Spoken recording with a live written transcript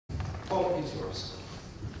is yours.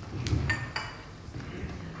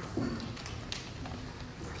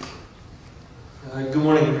 Good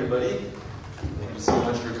morning, everybody. Thank you so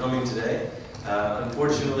much for coming today.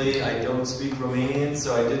 Unfortunately, I don't speak Romanian,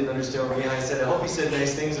 so I didn't understand what Mihai said. I hope he said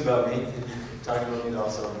nice things about me. He talked about me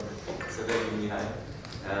also. So thank you,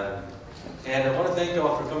 Mihai. And I want to thank you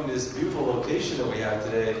all for coming to this beautiful location that we have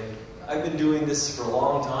today. I've been doing this for a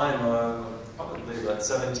long time, probably about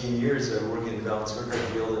 17 years working in the balanced scorecard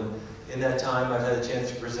field. And in that time, I've had a chance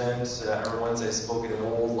to present. Once I spoke at an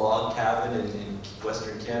old log cabin in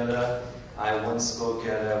Western Canada. I once spoke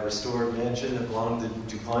at a restored mansion that belonged to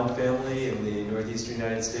the DuPont family in the northeastern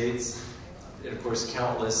United States. And of course,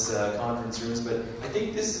 countless conference rooms, but I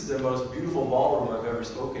think this is the most beautiful ballroom I've ever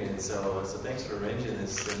spoken in, so thanks for arranging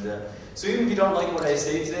this. And so even if you don't like what I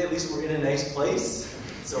say today, at least we're in a nice place,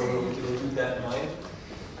 so we'll keep that in mind.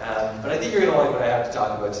 But I think you're going to like what I have to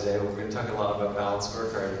talk about today. We're going to talk a lot about balanced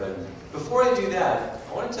scorecard, but before I do that,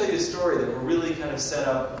 I want to tell you a story that will really kind of set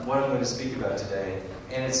up what I'm going to speak about today.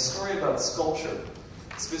 And it's a story about sculpture,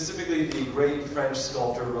 specifically the great French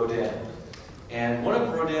sculptor Rodin. And one of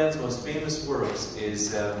Rodin's most famous works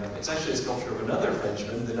is, it's actually a sculpture of another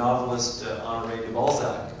Frenchman, the novelist Honoré de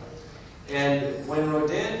Balzac. And when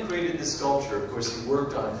Rodin created this sculpture, of course he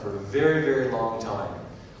worked on it for a very, very long time.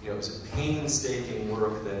 You know, it was a painstaking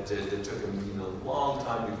work that took him a long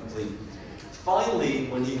time to complete. Finally,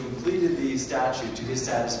 when he completed the statue to his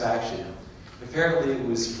satisfaction, apparently it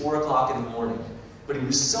was 4 o'clock in the morning. But he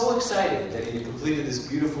was so excited that he had completed this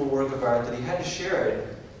beautiful work of art that he had to share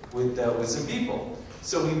it with some people.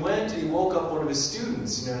 So he went and he woke up one of his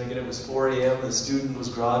students. You know, again, it was 4 a.m. The student was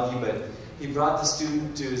groggy, but he brought the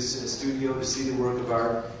student to his studio to see the work of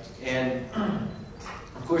art. And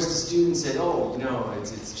of course, the student said, "Oh, you know,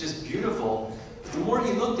 it's just beautiful." But the more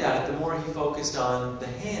he looked at it, the more he focused on the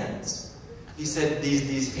hands. He said,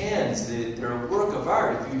 "These hands, they're a work of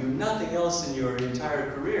art. If you do nothing else in your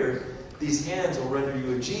entire career, these hands will render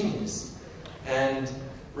you a genius." And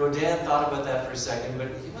Rodin thought about that for a second, but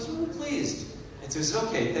he wasn't really pleased. And so he said,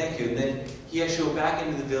 "Okay, thank you." And then he actually went back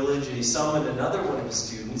into the village and he summoned another one of his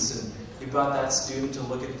students, and he brought that student to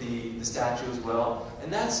look at the statue as well.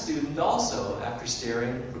 And that student also, after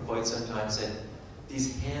staring for quite some time, said,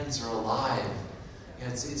 "These hands are alive.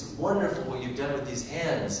 It's wonderful what you've done with these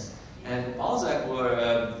hands." And Balzac,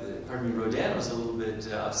 Rodin was a little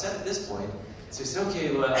bit upset at this point. So he said,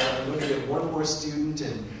 "Okay, well, I'm going to get one more student,"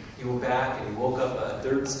 and he went back and he woke up a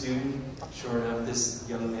third student. Sure enough, this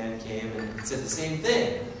young man came and said the same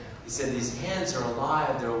thing. He said, "These hands are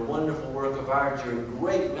alive, they're a wonderful work of art, you're a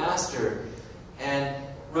great master." And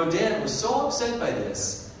Rodin was so upset by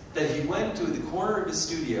this that he went to the corner of his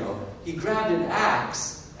studio, he grabbed an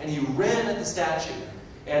axe, and he ran at the statue.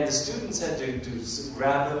 And the students had to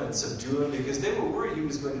grab him and subdue him because they were worried he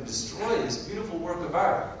was going to destroy this beautiful work of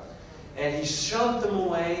art. And he shoved them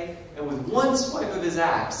away, and with one swipe of his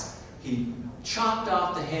axe, he chopped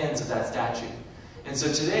off the hands of that statue. And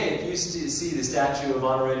so today, if you see the statue of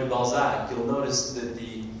Honoré de Balzac, you'll notice that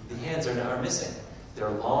the hands are missing.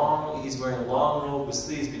 They're long, he's wearing a long robe with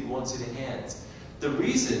sleeves, but you won't see the hands. The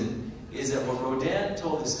reason is that what Rodin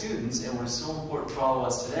told his students, and what is so important for all of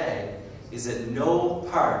us today, is that no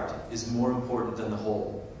part is more important than the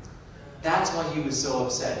whole. That's why he was so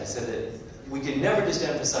upset. He said that we can never just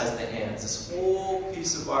emphasize the hands. This whole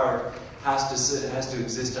piece of art has to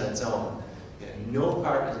exist on its own. No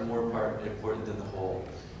part is more important than the whole.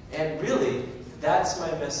 And really, that's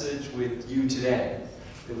my message with you today.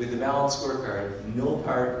 That with the balanced scorecard, no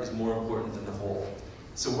part is more important than the whole.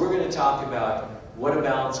 So we're going to talk about what a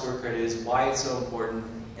balanced scorecard is, why it's so important,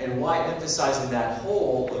 and why emphasizing that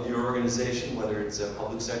whole of your organization, whether it's a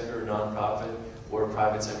public sector or nonprofit or a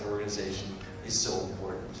private sector organization, is so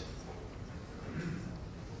important.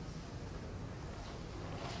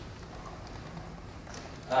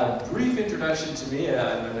 Brief introduction to me,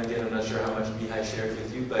 and again, I'm not sure how much Mihai shared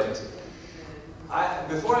with you, but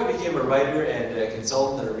before I became a writer and a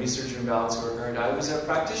consultant and a researcher in balanced scorecard, I was a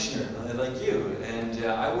practitioner, like you, and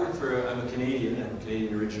I'm a Canadian. I'm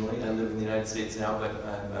Canadian originally. I live in the United States now, but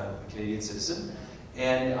I'm a Canadian citizen.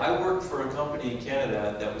 And I worked for a company in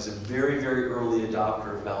Canada that was a very, very early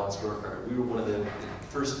adopter of balanced scorecard. We were one of the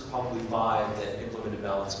first probably 5 that implemented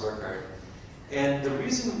balanced scorecard. And the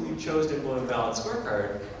reason we chose to implement balanced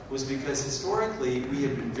scorecard was because historically we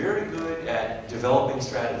had been very good at developing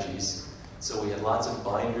strategies. So we had lots of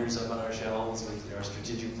binders up on our shelves with our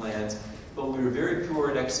strategic plans, but we were very poor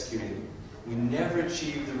at executing. We never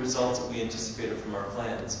achieved the results that we anticipated from our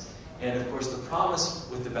plans. And of course the promise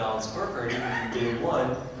with the balanced scorecard, even from day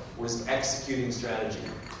one, was executing strategy.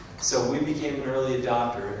 So we became an early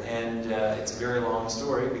adopter, and it's a very long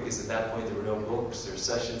story because at that point there were no books or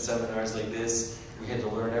sessions, seminars like this. We had to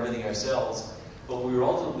learn everything ourselves, but we were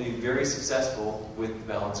ultimately very successful with the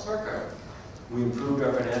Balanced Scorecard. We improved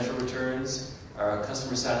our financial returns, our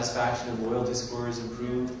customer satisfaction and loyalty scores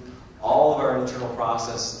improved, all of our internal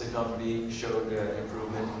processes at the company showed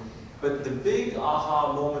improvement. But the big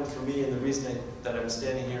aha moment for me, and the reason that I'm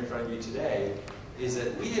standing here in front of you today, is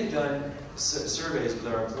that we had done surveys with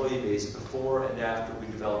our employee base before and after we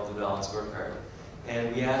developed the Balanced Scorecard.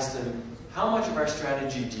 And we asked them, how much of our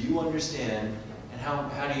strategy do you understand, and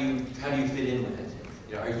how do you fit in with it?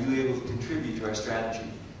 You know, are you able to contribute to our strategy?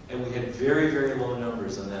 And we had very, very low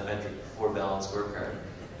numbers on that metric before Balanced Scorecard.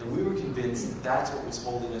 And we were convinced that that's what was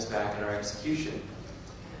holding us back in our execution.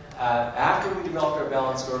 After we developed our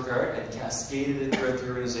Balanced Scorecard and cascaded it throughout the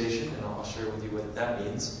organization, and I'll share with you what that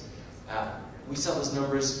means, we saw those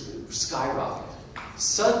numbers skyrocket.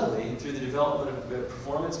 Suddenly, through the development of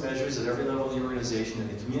performance measures at every level of the organization and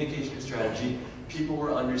the communication strategy, people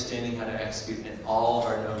were understanding how to execute, and all of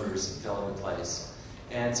our numbers fell into place.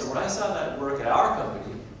 And so when I saw that work at our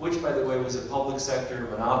company, which by the way was a public sector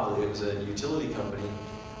monopoly, it was a utility company,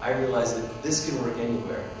 I realized that this can work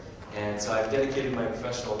anywhere. And so I've dedicated my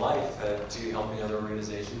professional life to helping other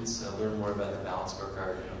organizations learn more about the Balanced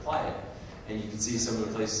Scorecard and apply it. And you can see some of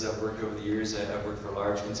the places I've worked over the years. I've worked for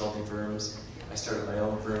large consulting firms. I started my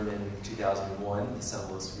own firm in 2001, the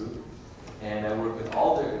Sunless Group. And I work with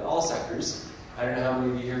all sectors. I don't know how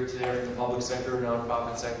many of you here today are in the public sector or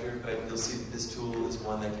nonprofit sector, but you'll see that this tool is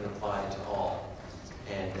one that can apply to all.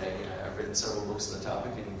 And I've written several books on the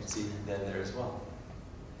topic, and you can see them there as well.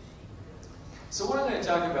 So what I'm going to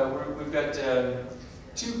talk about, we've got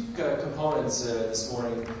two components this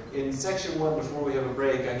morning. In section one, before we have a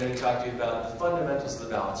break, I'm going to talk to you about the fundamentals of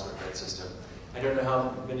the Balanced Scorecard system. I don't know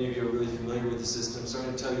how many of you are really familiar with the system, so I'm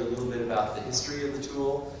going to tell you a little bit about the history of the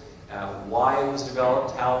tool, why it was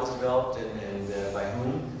developed, how it was developed, and by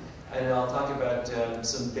whom. And I'll talk about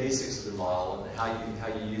some basics of the model and how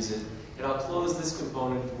you use it. And I'll close this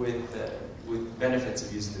component with benefits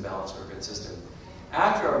of using the Balanced Scorecard system.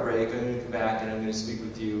 After our break, I'm going to come back and I'm going to speak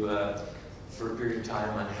with you for a period of time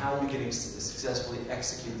on how we can successfully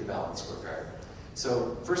execute the Balanced Scorecard.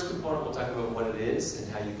 So first component, we'll talk about what it is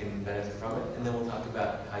and how you can benefit from it, and then we'll talk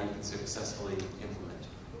about how you can successfully implement.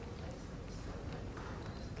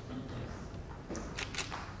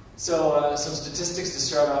 So some statistics to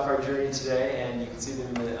start off our journey today, and you can see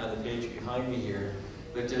them on the page behind me here.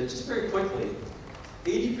 But just very quickly,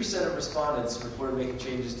 80% of respondents reported making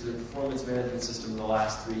changes to their performance management system in the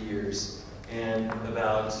last 3 years, and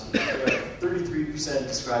about 33%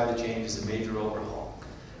 describe the change as a major overhaul.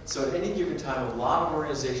 So at any given time, a lot of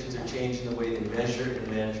organizations are changing the way they measure and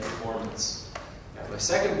manage performance. Now, my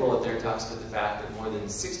second bullet there talks about the fact that more than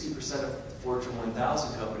 60% of the Fortune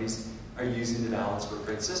 1000 companies are using the Balanced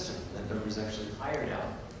Scorecard system. That number is actually higher now.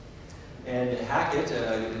 And Hackett,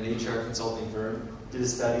 an HR consulting firm, did a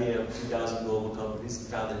study of 2,000 global companies and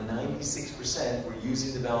found that 96% were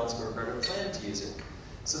using the Balanced Scorecard or plan to use it.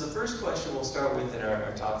 So the first question we'll start with in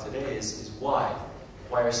our talk today is why?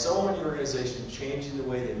 Why are so many organizations changing the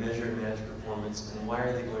way they measure and manage performance, and why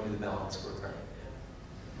are they going to the Balanced Scorecard?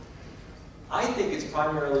 I think it's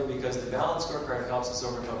primarily because the Balanced Scorecard helps us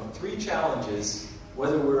overcome 3 challenges,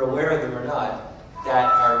 whether we're aware of them or not, that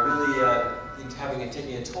are really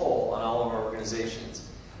taking a toll on all of our organizations.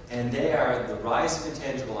 And they are the rise of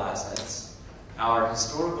intangible assets, our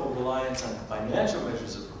historical reliance on financial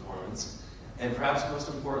measures of performance, and perhaps most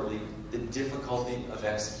importantly, the difficulty of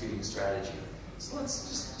executing strategy. So let's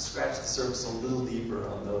just scratch the surface a little deeper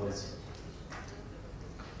on those.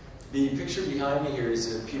 The picture behind me here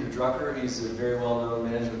is Peter Drucker. He's a very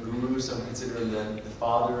well-known management guru. Some consider him the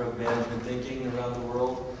father of management thinking around the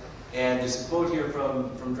world. And there's a quote here from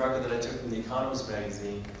Drucker that I took from The Economist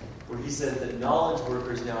magazine, where he said that knowledge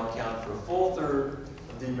workers now account for a full third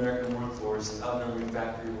of the American workforce, outnumbering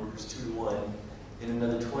factory workers 2 to 1. In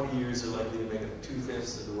another 20 years, they're likely to make up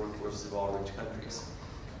 2/5 of the workforce of all rich countries.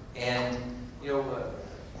 And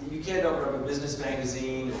you can't open up a business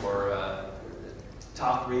magazine or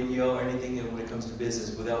talk radio or anything when it comes to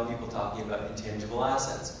business without people talking about intangible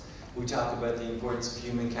assets. We talk about the importance of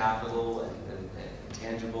human capital and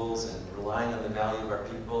intangibles and relying on the value of our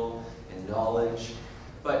people and knowledge.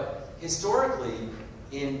 But historically,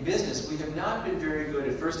 in business, we have not been very good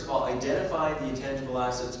at, first of all, identifying the intangible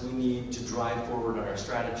assets we need to drive forward on our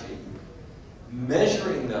strategy,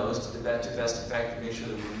 measuring those to best effect to make sure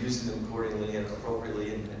that we're using them accordingly and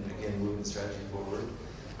appropriately, and again, moving the strategy forward,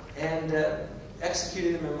 and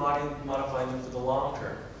executing them and modifying them for the long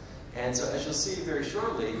term. And so, as you'll see very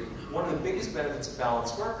shortly, one of the biggest benefits of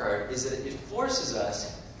Balanced Scorecard is that it forces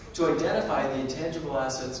us to identify the intangible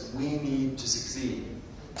assets we need to succeed.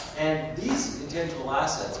 And these intangible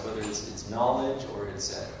assets, whether it's knowledge or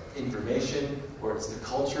it's information or it's the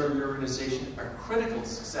culture of your organization, are critical to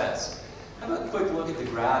success. Have a quick look at the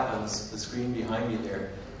graph on the screen behind you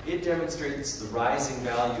there. It demonstrates the rising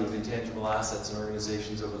value of intangible assets in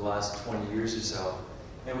organizations over the last 20 years or so.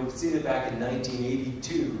 And we can see that back in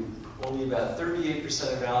 1982, only about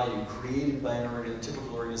 38% of value created by a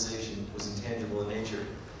typical organization was intangible in nature.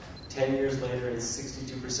 10 years later, it's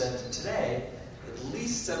 62%. And today, at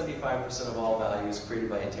least 75% of all value is created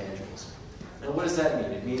by intangibles. Now, what does that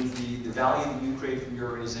mean? It means the value that you create from your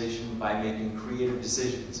organization by making creative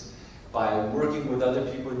decisions, by working with other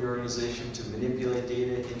people in your organization to manipulate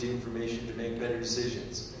data into information to make better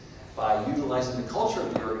decisions, by utilizing the culture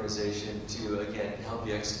of your organization to, again, help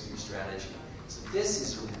you execute your strategy. So this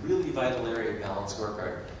is a really vital area of Balanced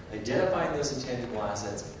Scorecard, identifying those intangible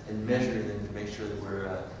assets and measuring them to make sure that we're,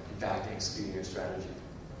 in fact, executing our strategy.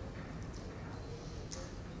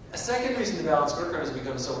 A second reason the Balanced Scorecard has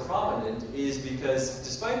become so prominent is because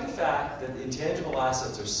despite the fact that intangible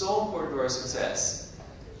assets are so important to our success,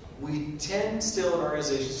 we tend still in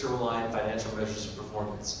organizations to rely on financial measures of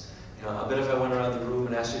performance. You know, I bet if I went around the room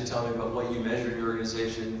and asked you to tell me about what you measure in your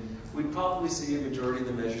organization, we'd probably see a majority of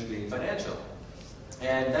the measures being financial.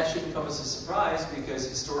 And that shouldn't come as a surprise because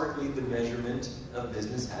historically the measurement of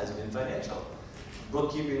business has been financial.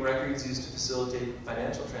 Bookkeeping records used to facilitate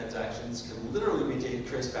financial transactions can literally be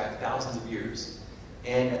traced back thousands of years.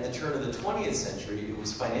 And at the turn of the 20th century, it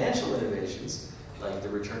was financial innovations, like the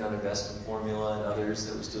return on investment formula and others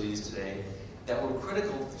that we still use today, that were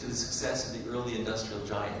critical to the success of the early industrial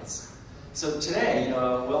giants. So today,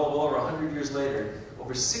 well over 100 years later,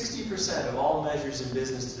 over 60% of all measures in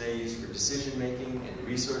business today used for decision making and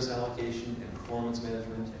resource allocation and performance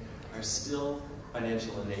management are still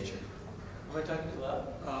financial in nature. Am I talking too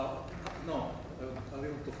loud? No, a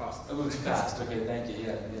little too fast. A little too fast, okay, thank you,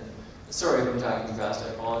 yeah. Sorry if I'm talking too fast, I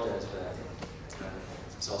apologize for that.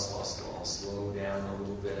 So I'll slow down a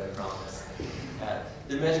little bit, I promise.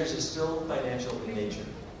 The measures are still financial in nature.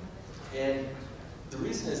 And the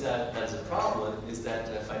reason is that that's a problem is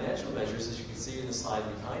that financial measures, as you can see in the slide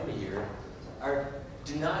behind me here,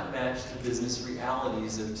 do not match the business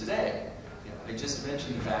realities of today. I just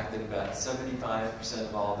mentioned the fact that about 75%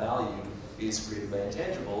 of all value is created by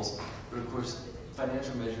intangibles, but of course,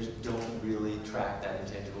 financial measures don't really track that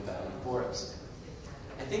intangible value for us.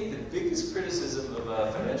 I think the biggest criticism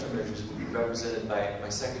of financial measures will be represented by my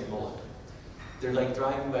second bullet. They're like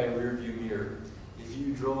driving by a rear-view mirror. If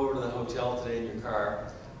you drove over to the hotel today in your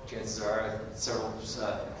car, chances are at several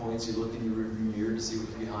points you looked in your rear-view mirror to see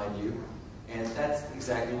what's behind you, and that's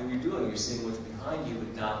exactly what you're doing. You're seeing what's behind you,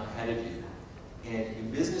 but not ahead of you. And in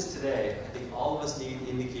business today, I think all of us need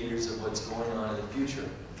indicators of what's going on in the future,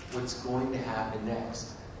 what's going to happen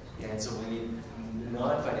next. And so we need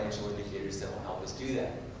non-financial indicators that will help us do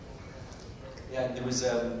that. Yeah, there was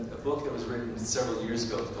a book that was written several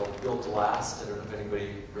years ago called Built to Last. I don't know if anybody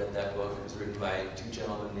read that book. It was written by two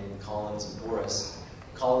gentlemen named Collins and Boris.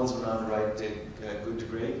 Collins went on to write Good to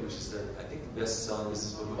Great, which is, I think, the best-selling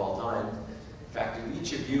business book of all time. In fact, if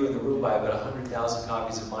each of you in the room buy about 100,000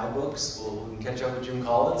 copies of my books, we can catch up with Jim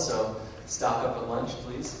Collins, so stock up at lunch,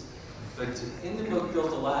 please. But in the book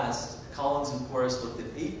Built to Last, Collins and Boris looked at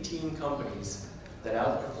 18 companies that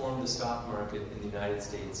outperformed the stock market in the United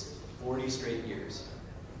States 40 straight years,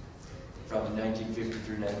 from 1950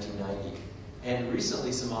 through 1990. And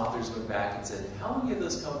recently some authors went back and said, how many of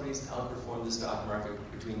those companies outperformed the stock market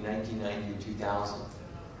between 1990 and 2000?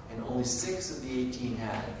 And only 6 of the 18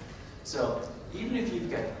 had. So even if you've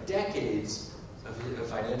got decades of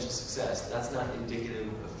financial success, that's not indicative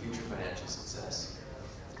of future financial success.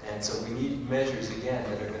 And so we need measures, again,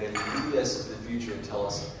 that are going to lead us to the future and tell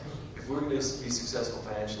us, if we're going to be successful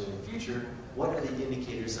financially in the future, what are the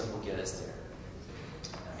indicators that will get us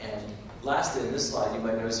there? And lastly, in this slide, you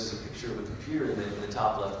might notice there's a picture of a computer in the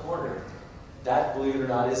top left corner. That, believe it or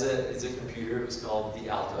not, is a computer. It was called the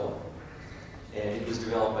Alto. And it was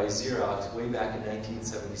developed by Xerox way back in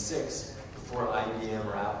 1976, before IBM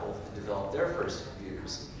or Apple had developed their first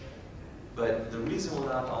computers. But the reason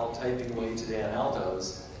we're not all typing away today on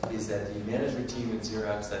Altos is that the management team at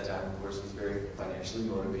Xerox that time, of course, was very financially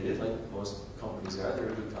motivated, like most companies are. They're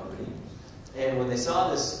a good company. And when they saw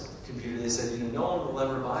this computer, they said, no one will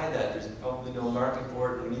ever buy that. There's probably no market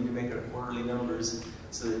for it. We need to make our quarterly numbers,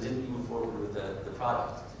 so they didn't move forward with the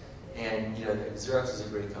product. And Xerox is a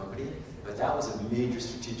great company, but that was a major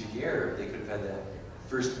strategic error. They could have had that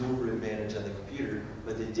first mover advantage on the computer,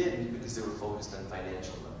 but they didn't because they were focused on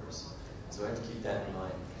financial numbers. So I have to keep that in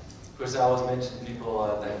mind. course, I always mention to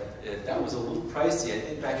people that that was a little pricey. I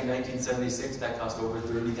think back in 1976, that cost over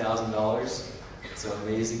 $30,000. So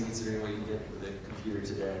amazing considering what you can get with a computer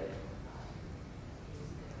today.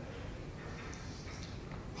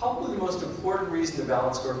 Probably the most important reason the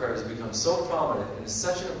Balanced Scorecard has become so prominent and is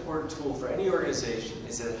such an important tool for any organization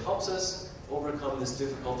is that it helps us overcome this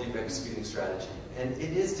difficulty of executing strategy. And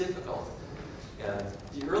it is difficult.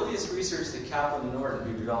 The earliest research that Kaplan and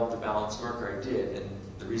Norton, who developed the Balanced Scorecard, did, and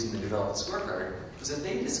the reason they developed the scorecard, was that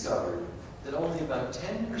they discovered that only about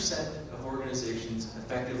 10% of organizations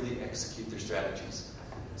effectively execute their strategies.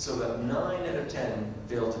 So about 9 out of 10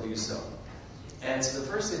 fail to do so. And so the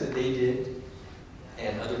first thing that they did,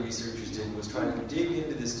 and other researchers did, was try to dig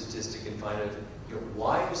into this statistic and find out,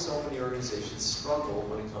 why do so many organizations struggle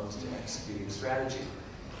when it comes to executing strategy?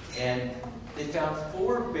 And they found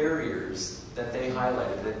 4 barriers that they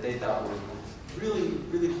highlighted that they thought were really,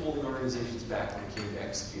 really holding organizations back when it came to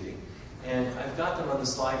executing. And I've got them on the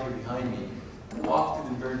slide here behind me. I'll walk through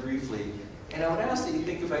them very briefly. And I would ask that you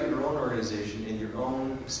think about your own organization and your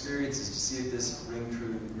own experiences to see if this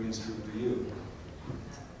rings true for you.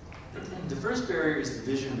 The first barrier is the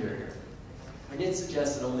vision barrier. And it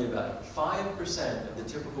suggests that only about 5% of the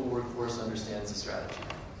typical workforce understands the strategy,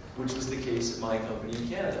 which was the case at my company in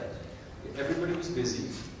Canada. Everybody was busy.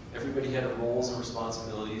 Everybody had roles and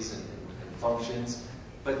responsibilities and functions,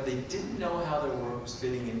 but they didn't know how their work was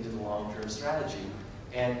fitting into the long-term strategy,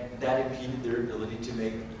 and that impeded their ability to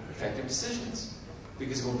make effective decisions.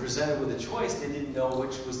 Because when presented with a choice, they didn't know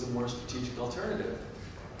which was the more strategic alternative.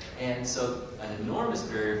 And so an enormous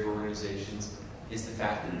barrier for organizations is the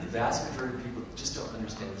fact that the vast majority of people just don't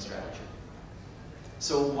understand the strategy.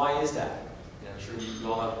 So why is that? I'm sure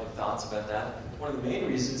you all have thoughts about that. One of the main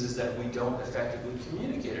reasons is that we don't effectively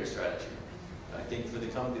communicate our strategy. I think for the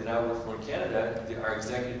company that I work for in Canada, our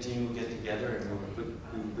executive team would get together and we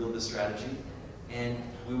would build the strategy, and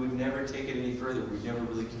we would never take it any further. We'd never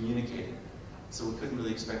really communicate it. So we couldn't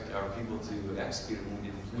really expect our people to execute it when we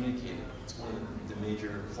didn't communicate it. It's one of the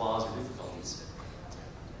major flaws or difficulties.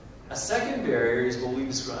 A second barrier is what we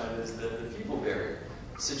describe as the people barrier,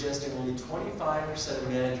 suggesting only 25% of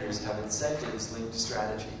managers have incentives linked to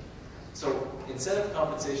strategy. So incentive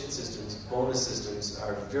compensation systems, bonus systems,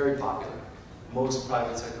 are very popular. Most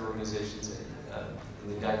private sector organizations in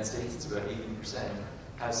the United States, it's about 80%,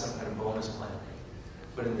 have some kind of bonus plan.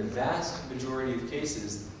 But in the vast majority of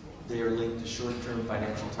cases, they are linked to short-term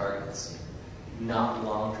financial targets, not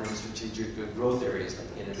long-term strategic growth areas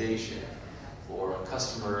like innovation or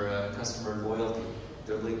customer loyalty.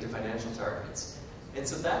 They're linked to financial targets. And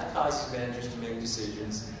so that causes managers to make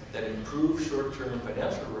decisions that improve short-term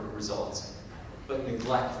financial results, but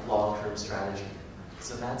neglect long-term strategy.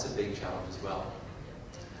 So that's a big challenge as well.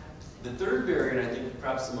 The third barrier, and I think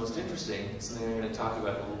perhaps the most interesting, something I'm going to talk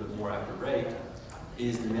about a little bit more after break,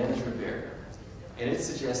 is the management barrier. And it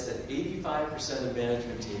suggests that 85% of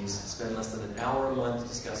management teams spend less than an hour a month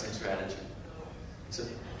discussing strategy. So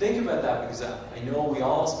think about that, because I know we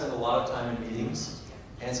all spend a lot of time in meetings.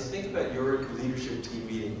 And so think about your leadership team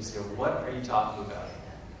meetings. What are you talking about?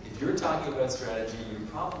 If you're talking about strategy, you're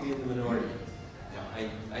probably in the minority. Now,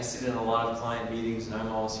 I sit in a lot of client meetings, and I'm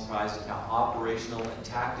always surprised at how operational and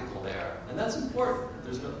tactical they are. And that's important,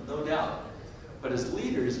 there's no doubt. But as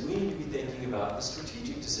leaders, we need to be thinking about the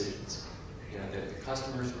strategic decisions. The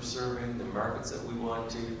customers we're serving, the markets that we want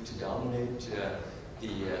to dominate,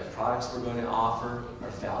 the products we're going to offer, our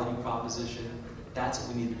value proposition. That's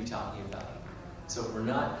what we need to be talking about. So if we're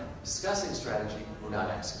not discussing strategy, we're not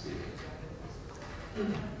executing.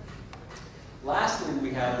 Lastly,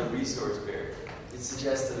 we have the resource barrier. It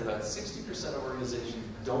suggests that about 60% of organizations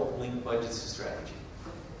don't link budgets to strategy.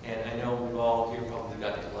 And I know we've all here probably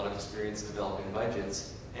got a lot of experience developing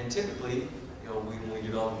budgets. And typically, when we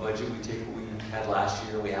develop a budget, we take what we had last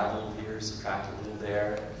year, we add a little here, subtract a little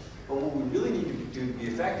there. But what we really need to do to be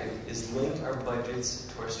effective is link our budgets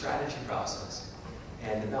to our strategy process.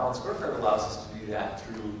 And the Balanced Scorecard allows us to do that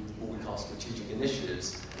through what we call strategic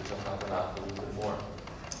initiatives, which I'll talk about a little bit more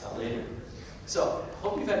later. So, I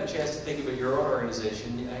hope you've had a chance to think about your own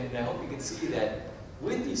organization, and I hope you can see that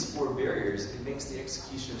with these 4 barriers, it makes the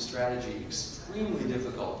execution of strategy extremely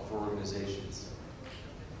difficult for organizations.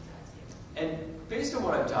 And based on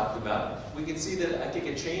what I've talked about, we can see that I think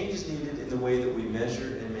a change is needed in the way that we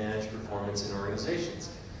measure and manage performance in organizations.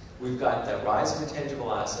 We've got that rise of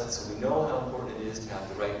intangible assets, so we know how important it is to have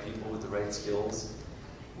the right people with the right skills.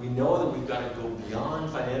 We know that we've got to go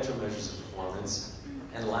beyond financial measures of performance.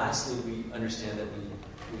 And lastly, we understand that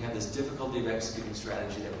we have this difficulty of executing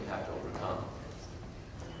strategy that we have to overcome.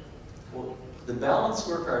 Well, the Balanced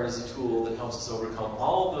Scorecard is a tool that helps us overcome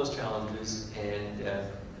all of those challenges and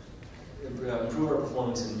improve our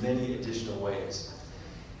performance in many additional ways.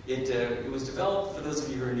 It was developed, for those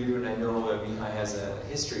of you who are new, and I know Mihai has a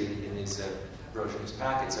history in his brochures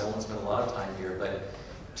packets, so I won't spend a lot of time here, but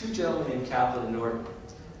two gentlemen named Kaplan and Norton.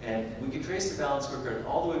 And we could trace the balance scorecard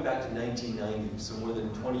all the way back to 1990, so more than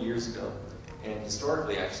 20 years ago. And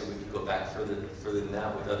historically, actually, we could go back further than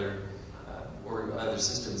that with other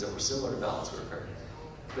systems that were similar to balance scorecard.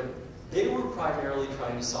 But they were primarily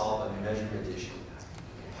trying to solve a measurement issue.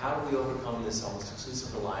 How do we overcome this almost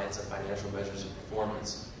exclusive reliance on financial measures of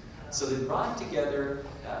performance? So they brought together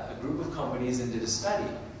a group of companies and did a study.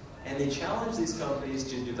 And they challenged these companies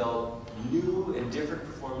to develop new and different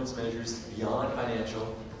performance measures beyond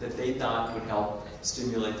financial that they thought would help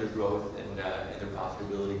stimulate their growth and their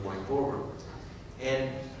profitability going forward. And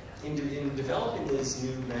in developing these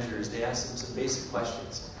new measures, they asked them some basic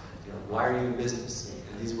questions. Why are you in business?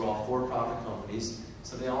 And these were all for-profit companies.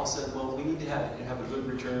 So they all said, well, we need to have a good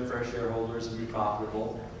return for our shareholders and be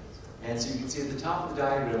profitable. And so you can see at the top of the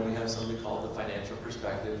diagram, we have something called the financial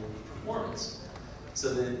perspective of performance.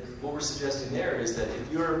 So what we're suggesting there is that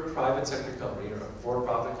if you're a private sector company or a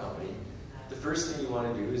for-profit company, the first thing you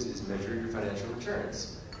want to do is measure your financial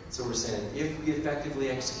returns. So we're saying, if we effectively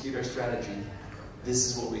execute our strategy, this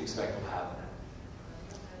is what we expect will happen.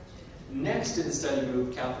 Next in the study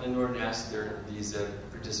group, Kaplan and Norton asked these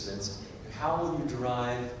participants, how will you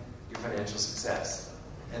derive your financial success?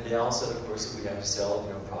 And they all said, of course, that we have to sell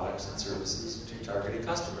products and services to targeted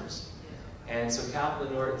customers. And so Kaplan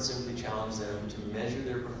and Norton simply challenged them to measure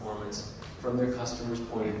their performance from their customer's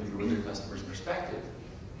point of view or their customer's perspective.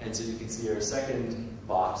 And so you can see our second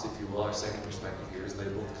box, if you will, our second perspective here is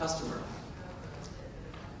labeled customer.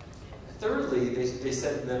 Thirdly, they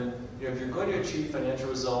said to them, if you're going to achieve financial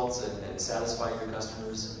results and satisfy your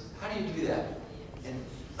customers, how do you do that? And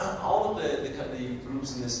all of the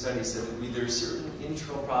groups in this study said that there are certain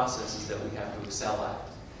internal processes that we have to excel at.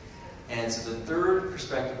 And so the third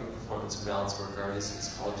perspective of performance and balance scorecard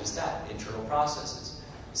is called just that, internal processes.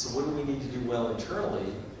 So what do we need to do well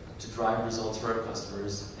internally to drive results for our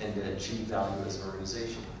customers and to achieve value as an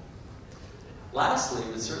organization? Lastly,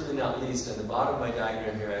 but certainly not least, at the bottom of my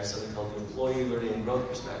diagram here, I have something called the employee learning and growth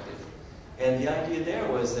perspective. And the idea there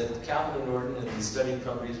was that Kaplan and Norton and the study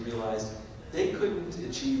companies realized they couldn't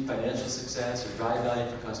achieve financial success or drive value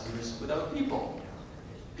for customers without people.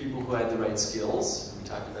 People who had the right skills, we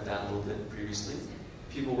talked about that a little bit previously,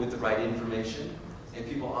 people with the right information, and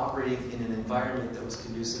people operating in an environment that was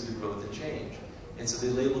conducive to growth and change. And so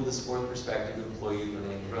they labeled this fourth perspective employee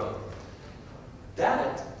learning and growth.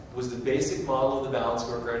 That was the basic model of the balance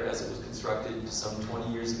scorecard as it was constructed some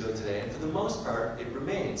 20 years ago today. And for the most part, it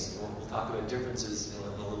remains. We'll talk about differences in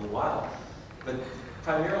a little while. But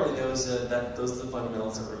primarily, those are the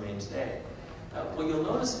fundamentals that remain today. What you'll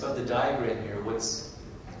notice about the diagram here, what's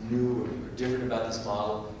new or different about this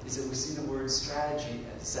model, is that we see the word strategy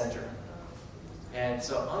at the center. And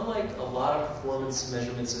so unlike a lot of performance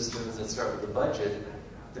measurement systems that start with a budget,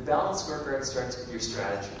 the balance scorecard starts with your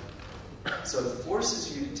strategy. So it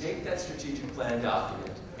forces you to take that strategic plan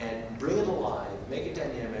document and bring it alive, make it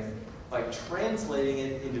dynamic, by translating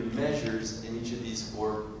it into measures in each of these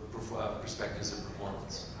four perspectives of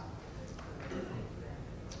performance.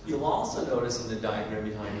 You'll also notice in the diagram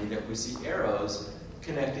behind me that we see arrows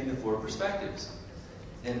connecting the four perspectives.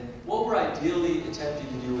 And what we're ideally attempting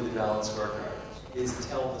to do with the balance scorecard is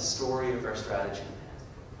tell the story of our strategy.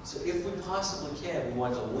 So if we possibly can, we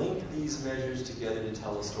want to link these measures together to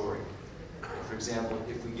tell a story. For example,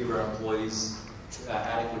 if we give our employees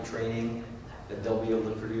adequate training, that they'll be able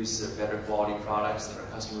to produce better quality products that our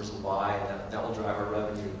customers will buy, and that will drive our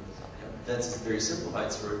revenue. That's a very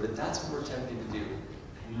simplified story, but that's what we're attempting to do.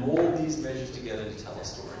 Mold these measures together to tell a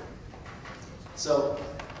story. So,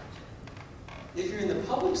 if you're in the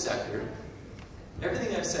public sector,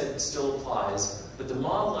 everything I've said still applies, but the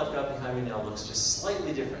model I've got behind me now looks just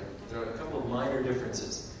slightly different. There are a couple of minor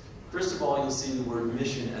differences. First of all, you'll see the word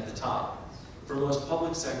mission at the top. For most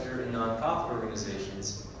public sector and nonprofit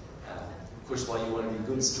organizations, of course, while you want to be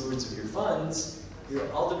good stewards of your funds, you're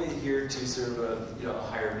ultimately here to serve a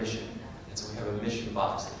higher mission. And so we have a mission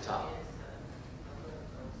box at the top.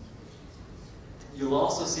 You'll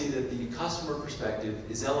also see that the customer perspective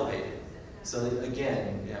is elevated. So that,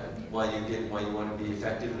 again, while you want to be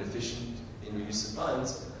effective and efficient in your use of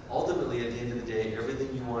funds, ultimately at the end of the day,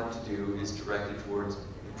 everything you want to do is directed towards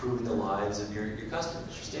improving the lives of your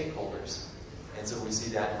customers, your stakeholders. And so we see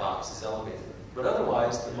that box is elevated. But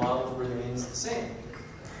otherwise, the model remains the same.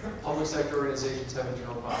 Public sector organizations have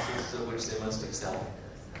internal processes of which they must excel.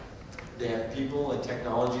 They have people and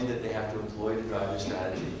technology that they have to employ to drive their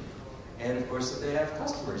strategy. And of course, that they have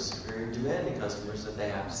customers, very demanding customers that they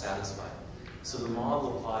have to satisfy. So the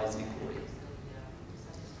model applies equally.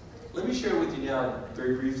 Let me share with you now,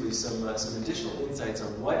 very briefly, some additional insights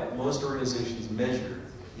on what most organizations measure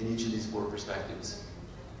in each of these 4 perspectives.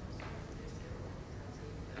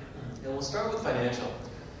 And we'll start with financial.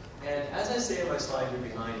 And as I say in my slide here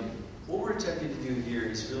behind me, what we're attempting to do here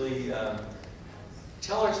is really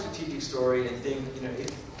tell our strategic story and think,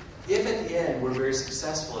 if at the end we're very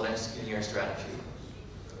successful in executing our strategy.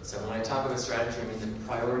 So when I talk about strategy, I mean the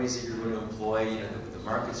priorities that you're going to employ, the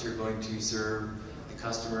markets you're going to serve, the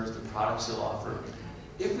customers, the products you'll offer.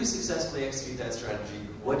 If we successfully execute that strategy,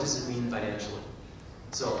 what does it mean financially?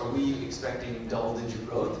 So are we expecting double-digit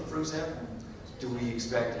growth, for example? Do we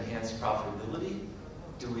expect enhanced profitability?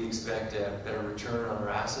 Do we expect a better return on our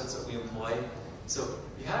assets that we employ? So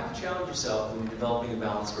you have to challenge yourself when you're developing a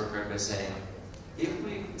balanced scorecard by saying, if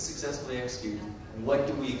we successfully execute, what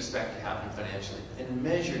do we expect to happen financially? And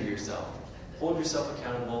measure yourself. Hold yourself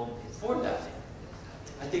accountable for that.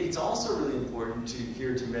 I think it's also really important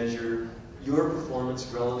to measure your performance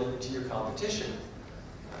relative to your competition.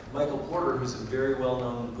 Michael Porter, who's a very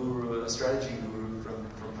well-known guru, a strategy guru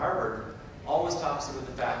from Harvard, always talks about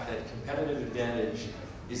the fact that competitive advantage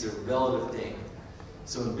is a relative thing.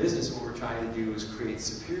 So in business, what we're trying to do is create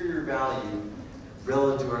superior value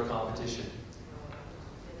relative to our competition.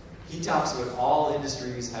 He talks about all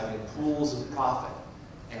industries having pools of profit.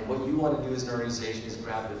 And what you want to do as an organization is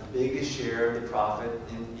grab the biggest share of the profit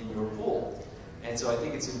in your pool. And so I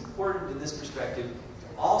think it's important in this perspective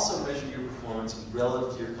to also measure your performance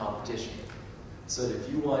relative to your competition. So that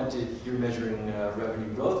if you're measuring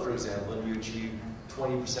revenue growth, for example, and you achieve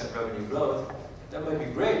 20% revenue growth, that might be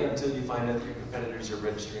great until you find out that your competitors are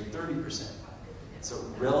registering 30%. So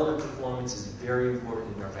relative performance is very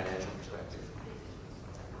important in our financial perspective.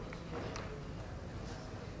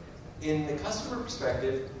 In the customer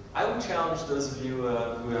perspective, I would challenge those of you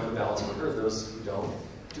who have a balanced scorecard, or those who don't,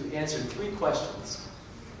 to answer 3 questions.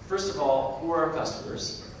 First of all, who are our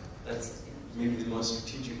customers? That's maybe the most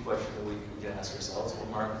strategic question that we can ask ourselves. What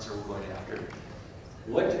markets are we going after?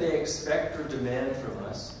 What do they expect or demand from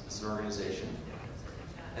us as an organization?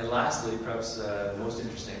 And lastly, perhaps most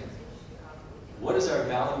interesting, what is our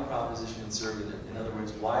value proposition in serving them? In other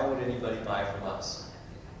words, why would anybody buy from us?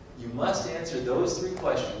 You must answer those 3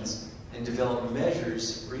 questions and develop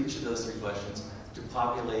measures for each of those 3 questions to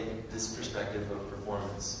populate this perspective of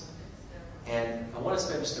performance. And I want to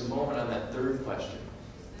spend just a moment on that 3rd question.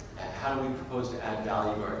 How do we propose to add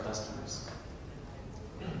value to our customers?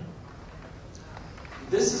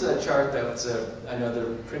 This is a chart that's, I know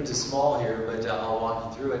the print is small here, but I'll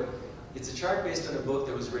walk you through it. It's a chart based on a book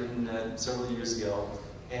that was written several years ago.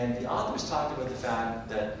 And the authors talked about the fact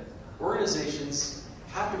that organizations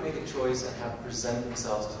have to make a choice on how to present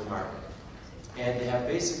themselves to the market. And they have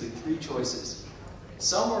basically 3 choices.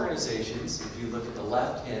 Some organizations, if you look at the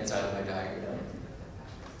left-hand side of my diagram,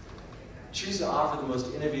 choose to offer the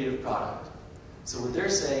most innovative product. So what they're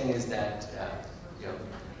saying is that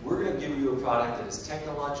we're going to give you a product that is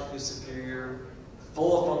technologically superior,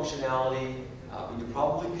 full of functionality. You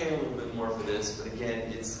probably pay a little bit more for this, but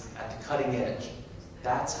again, it's at the cutting edge.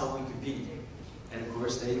 That's how we compete. And of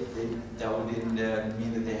course, that would mean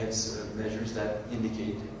that they have sort of measures that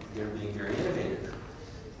indicate they're being very innovative.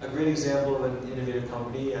 A great example of an innovative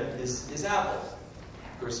company is Apple.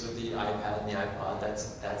 Of course, with the iPad and the iPod,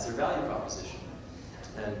 that's their value proposition.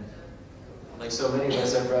 And like so many of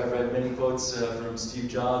us, I've read many quotes from Steve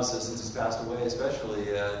Jobs since he's passed away, especially.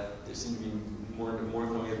 There seem to be more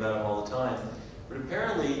coming about him all the time. But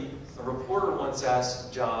apparently, a reporter once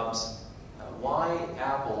asked Jobs why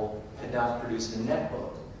Apple had not produced a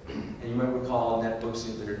netbook. And you might recall netbooks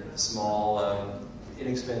that are small,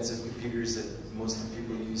 inexpensive computers that most of the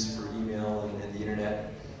people use for email and the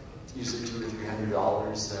internet, usually $200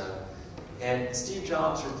 or $300. And Steve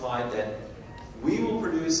Jobs replied that we will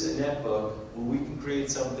produce a netbook where we can create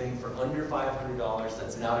something for under $500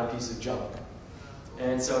 that's not a piece of junk.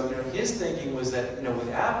 And so, his thinking was that, with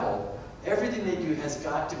Apple, everything they do has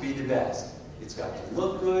got to be the best. It's got to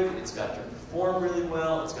look good, it's got to perform really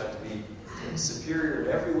well, it's got to be superior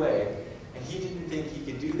in every way. And he didn't think he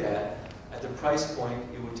could do that at the price point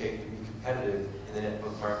it would take to be competitive in the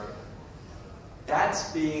netbook market.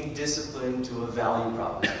 That's being disciplined to a value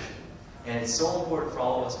proposition. And it's so important for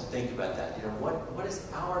all of us to think about that. What is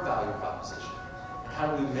our value proposition? And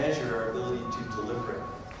how do we measure our ability to deliver it?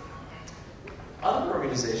 Other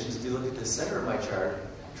organizations, if you look at the center of my chart,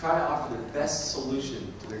 try to offer the best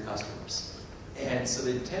solution to their customers. And so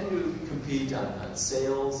they tend to compete on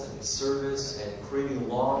sales and service and creating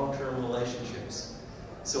long-term relationships.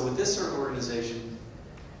 So with this sort of organization,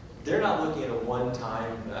 they're not looking at a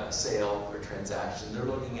one-time sale or transaction. They're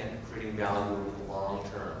looking at creating value over the long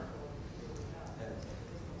term. And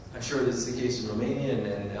I'm sure this is the case in Romania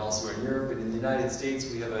and elsewhere in Europe, but in the United States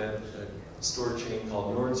we have a store chain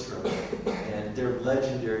called Nordstrom, and they're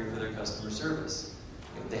legendary for their customer service.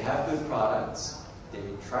 They have good products, they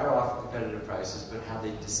try to offer competitive prices, but how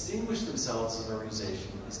they distinguish themselves as an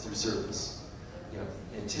organization is through service.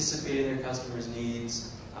 Anticipating their customers'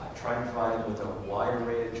 needs, trying to provide them with a wide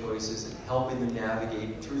array of choices, and helping them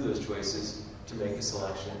navigate through those choices to make a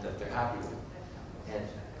selection that they're happy with. And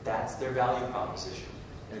that's their value proposition.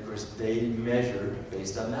 And of course, they measure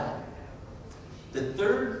based on that. The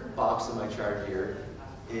third box on my chart here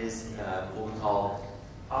is what we call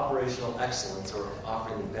operational excellence, or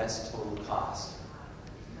offering the best total cost.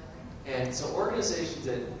 And so organizations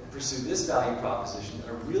that pursue this value proposition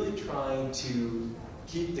are really trying to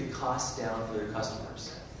keep the costs down for their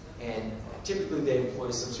customers. And typically they employ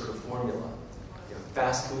some sort of formula.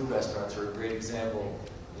 Fast food restaurants are a great example.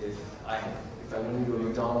 If I went into a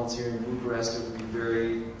McDonald's here in Bucharest, it would be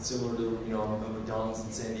very similar to a McDonald's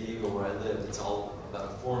in San Diego where I live. It's all about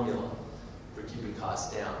a formula for keeping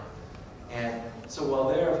costs down. And so while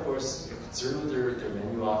they're, of course, concerned with their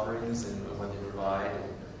menu offerings and what they provide,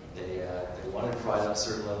 and they want to provide a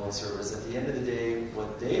certain level of service, at the end of the day,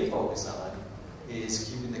 what they focus on is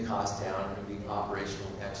keeping the cost down and being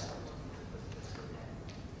operationally excellent.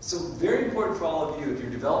 So very important for all of you, if you're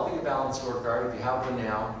developing a balanced scorecard, if you have one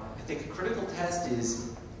now, I think a critical test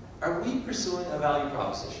is, are we pursuing a value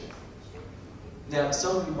proposition? Now,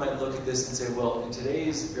 some of you might look at this and say, well, in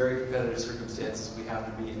today's very competitive circumstances, we have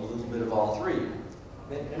to be a little bit of all three.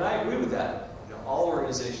 And I agree with that. All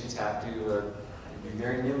organizations have to be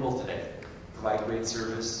very nimble today, provide great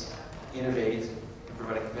service, innovate, and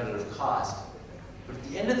provide a competitive cost. But at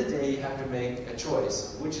the end of the day, you have to make a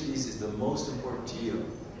choice. Which of these is the most important to you?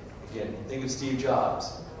 Again, think of Steve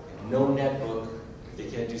Jobs. No netbook if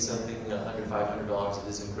they can't do something under $500 that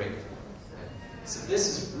isn't great. So this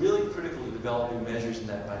is really critical to developing measures in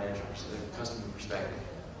that financial customer perspective.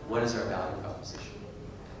 What is our value proposition?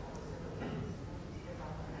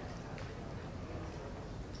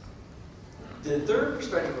 The third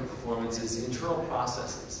perspective of performance is internal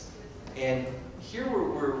processes. And here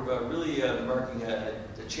we're really marking a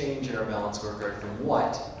change in our balanced scorecard from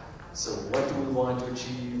what. So what do we want to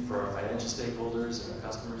achieve for our financial stakeholders and our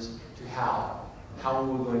customers, to how. How are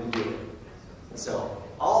we going to do it? So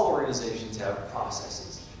all organizations have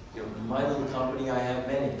processes. In my little company, I have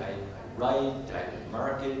many. I write, I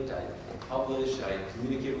market, I publish, I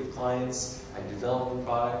communicate with clients, I develop new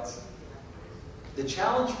products. The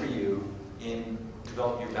challenge for you in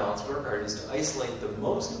developing your balanced scorecard is to isolate the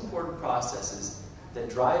most important processes that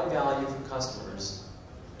drive value for customers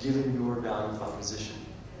given your value proposition.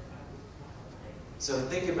 So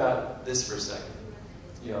think about this for a second.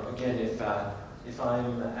 Again, if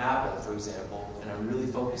I'm Apple, for example, and I'm really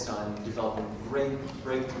focused on developing great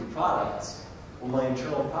breakthrough products, from my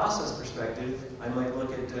internal process perspective, I might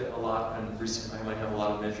look at a lot, and I might have a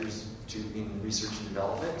lot of measures in research and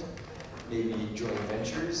development, maybe joint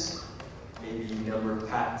ventures, maybe number of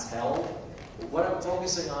patents held. But what I'm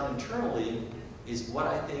focusing on internally is what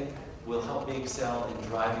I think will help me excel in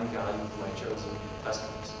driving value for my chosen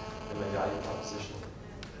customers and my value proposition.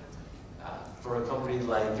 For a company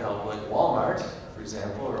like Walmart, for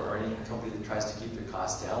example, or any company that tries to keep their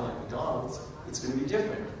costs down, like McDonald's, it's going to be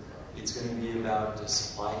different. It's going to be about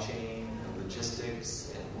supply chain and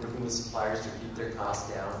logistics and working with suppliers to keep their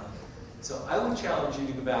costs down. So I would challenge you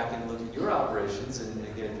to go back and look at your operations, and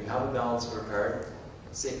again, if you have a balanced scorecard,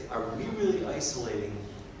 say, are we really isolating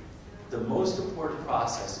the most important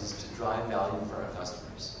processes to drive value for our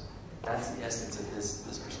customers? That's the essence of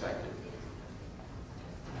this perspective.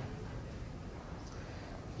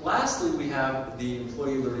 Lastly, we have the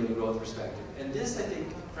employee learning and growth perspective. And this, I think,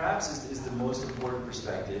 perhaps is the most important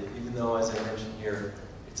perspective, even though, as I mentioned here,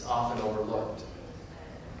 it's often overlooked.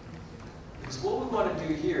 Because what we want to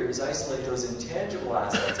do here is isolate those intangible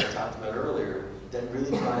assets I talked about earlier that really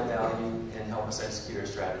drive value and help us execute our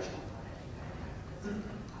strategy.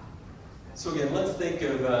 So again, let's think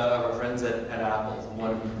of our friends at Apple who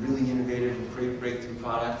want to be really innovative and create breakthrough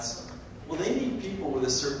products. Well, they need people with a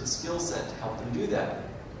certain skill set to help them do that.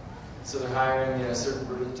 So they're hiring a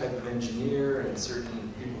certain type of engineer and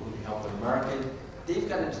certain people who can help them market. They've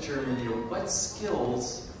got to determine what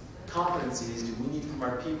skills, competencies do we need from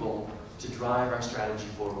our people to drive our strategy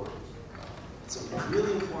forward. So it's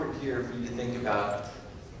really important here for you to think about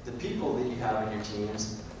the people that you have in your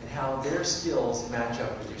teams and how their skills match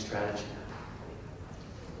up with your strategy.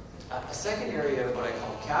 A second area of what I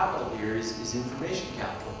call capital here is information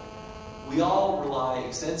capital. we all rely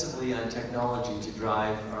extensively on technology to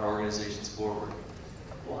drive our organizations forward.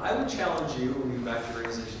 Well, I would challenge you, when you go back to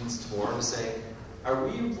organizations tomorrow, to say, are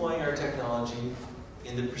we employing our technology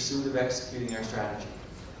in the pursuit of executing our strategy?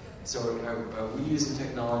 So are we using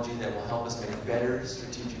technology that will help us make better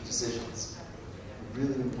strategic decisions?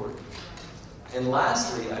 Really important. And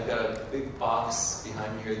lastly, I've got a big box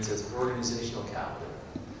behind me here that says organizational capital.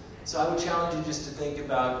 So I would challenge you just to think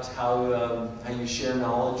about how you share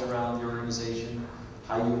knowledge around the organization,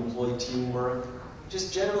 how you employ teamwork,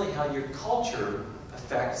 just generally how your culture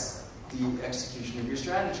affects the execution of your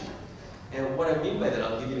strategy. And what I mean by that,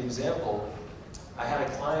 I'll give you an example. I had a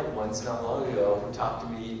client once, not long ago, who talked to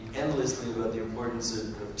me endlessly about the importance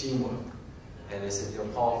of teamwork. And they said,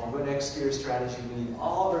 Paul, if we're going to execute our strategy, we need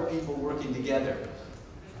all of our people working together.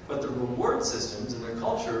 But the reward systems and their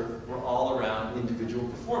culture were all around individual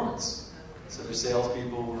performance. So their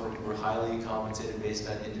salespeople were highly compensated based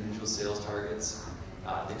on individual sales targets.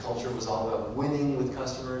 The culture was all about winning with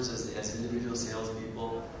customers as individual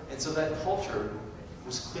salespeople. And so that culture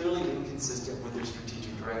was clearly inconsistent with their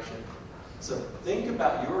strategic direction. So think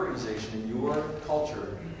about your organization and your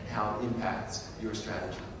culture and how it impacts your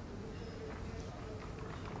strategy.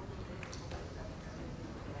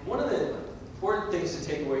 One of the important things to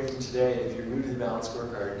take away from today, if you're new to the Balanced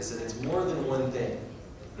Scorecard, is that it's more than one thing.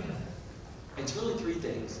 It's really three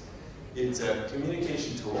things. It's a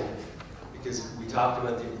communication tool, because we talked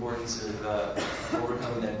about the importance of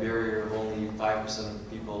overcoming that barrier of only 5% of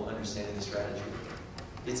people understanding the strategy.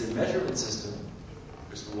 It's a measurement system,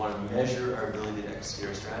 because we want to measure our ability to execute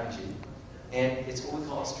our strategy. And it's what we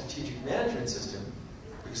call a strategic management system,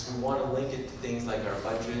 because we want to link it to things like our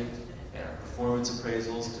budget and our performance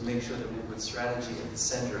appraisals to make sure that we put strategy at the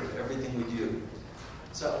center of everything we do.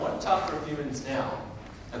 So I want to talk for a few minutes now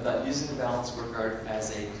about using the Balanced Scorecard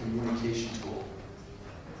as a communication tool.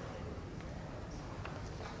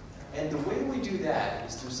 And the way we do that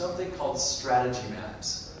is through something called strategy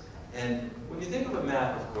maps. And when you think of a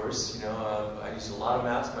map, of course, I used a lot of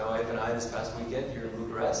maps, my wife and I, this past weekend here in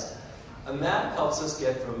Bucharest. A map helps us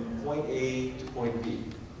get from point A to point B.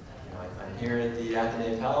 I'm here at the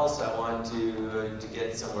Athenaeum Palace, I want to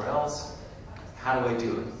get somewhere else. How do I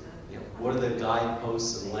do it? What are the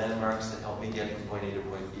guideposts and landmarks that help me get from point A to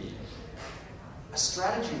point B? A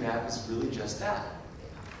strategy map is really just that.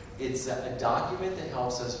 It's a document that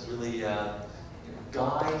helps us really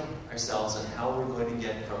guide ourselves on how we're going to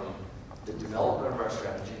get from the development of our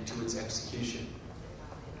strategy to its execution.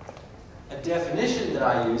 A definition that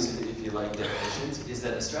I use, if you like definitions, is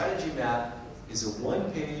that a strategy map is a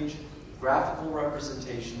one-page graphical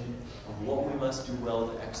representation of what we must do well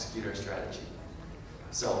to execute our strategy.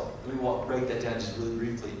 So let me break that down just really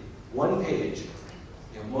briefly. One page.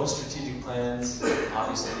 Most strategic plans,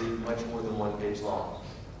 obviously, much more than one page long.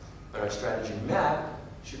 But our strategy map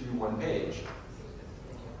should be one page.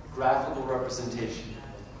 Graphical representation.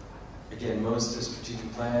 Again, most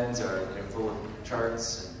strategic plans are full of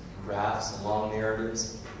charts and graphs and long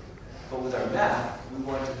narratives. But with our map, we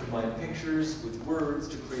want to combine pictures with words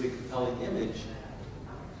to create a compelling image,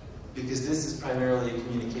 because this is primarily a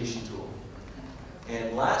communication tool.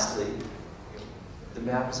 And lastly, the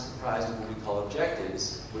map is comprised of what we call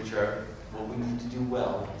objectives, which are what we need to do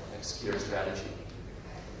well to execute our strategy.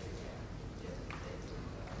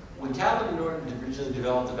 When Kaplan and Norton originally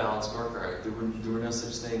developed the Balanced Scorecard, there were no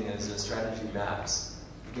such thing as strategy maps.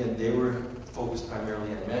 Again, they were focused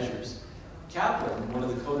primarily on measures. Kaplan, one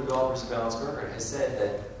of the co-developers of Balanced Scorecard, has said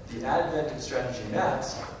that the advent of strategy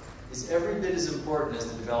maps is every bit as important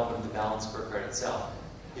as the development of the Balanced Scorecard itself,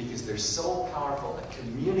 because they're so powerful at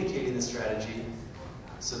communicating the strategy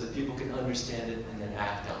so that people can understand it and then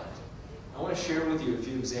act on it. I want to share with you a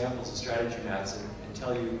few examples of strategy maps and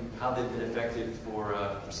tell you how they've been effective for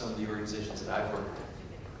some of the organizations that I've worked with.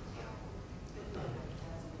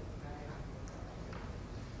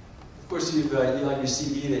 Of course, on your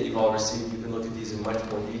CV that you've all received, you can look at these in much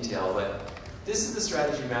more detail, but this is the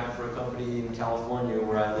strategy map for a company in California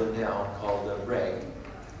where I live now called REG,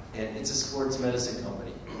 and it's a sports medicine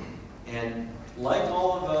company. And like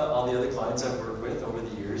all the other clients I've worked with over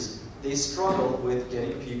the years, they struggled with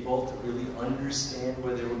getting people to really understand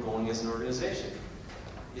where they were going as an organization.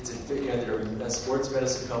 They're a sports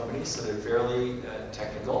medicine company, so they're fairly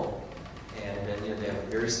technical, and they have a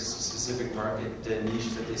very specific market niche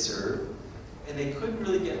that they serve. And they couldn't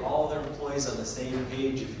really get all of their employees on the same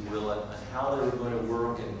page, if you will, on how they were going to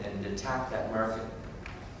work and attack that market.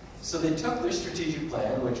 So they took their strategic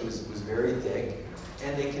plan, which was very thick,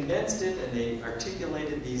 and they condensed it and they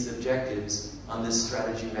articulated these objectives on this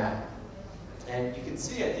strategy map. And you can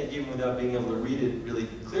see, I think, even without being able to read it really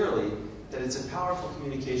clearly, that it's a powerful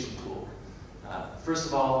communication tool. First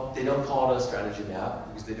of all, they don't call it a strategy map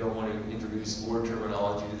because they don't want to introduce more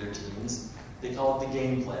terminology to their teams. They call it the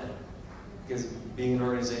game plan. Because being an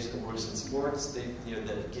organization that works in sports,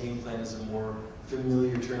 that game plan is a more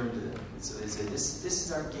familiar term to them. And so they say, this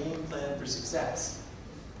is our game plan for success.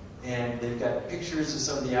 And they've got pictures of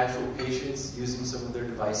some of the actual patients using some of their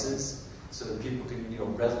devices so that people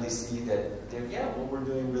can readily see that, what we're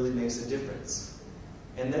doing really makes a difference.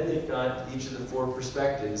 And then they've got each of the 4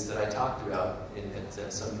 perspectives that I talked about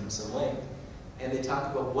at some length. And they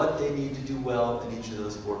talk about what they need to do well in each of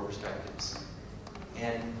those 4 perspectives.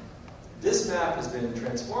 And this map has been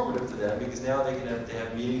transformative for them because now they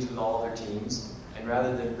have meetings with all their teams, and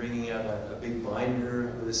rather than bringing out a big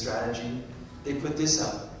binder with a strategy, they put this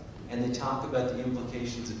up. And they talk about the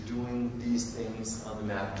implications of doing these things on the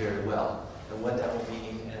map very well, and what that will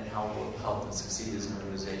mean and how it will help them succeed as an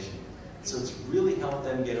organization. So it's really helped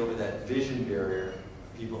them get over that vision barrier,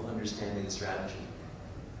 people understanding the strategy.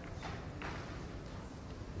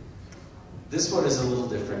 This one is a little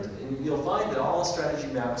different, and you'll find that all strategy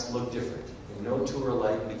maps look different. And no two are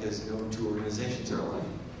alike because no 2 organizations are alike.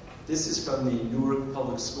 This is from the Newark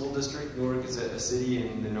Public School District. Newark is a city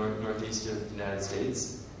in the northeast of the United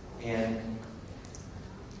States. And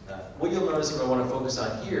what you'll notice, what I want to focus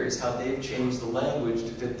on here, is how they've changed the language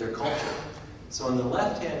to fit their culture. So in the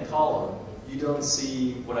left-hand column, you don't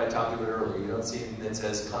see what I talked about earlier. You don't see anything that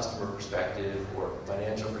says customer perspective or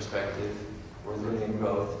financial perspective or learning and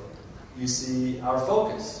growth. You see our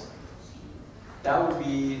focus. That would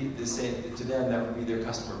be the same to them. That would be their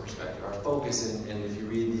customer perspective. Our focus, and if you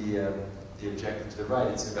read the objective to the right,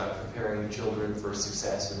 it's about preparing children for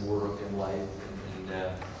success in work and life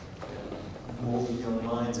and molding young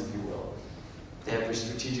minds, if you will. They have their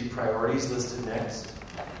strategic priorities listed next,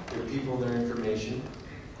 their people, their information,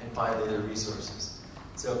 and finally their resources.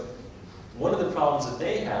 So one of the problems that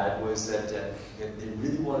they had was that they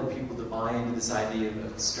really wanted people to buy into this idea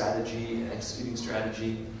of strategy and executing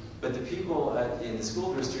strategy, but the people in the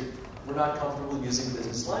school district were not comfortable using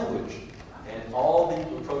business language. And all the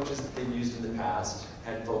approaches that they've used in the past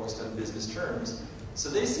had focused on business terms. So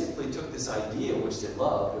they simply took this idea, which they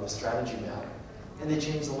loved, of a strategy map, and they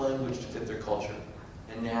changed the language to fit their culture.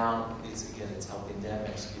 And now, it's helping them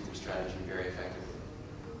execute their strategy very effectively.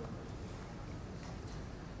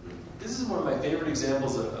 This is one of my favorite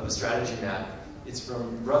examples of a strategy map. It's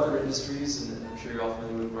from Brother Industries, and I'm sure you're all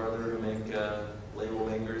familiar with Brother, who make label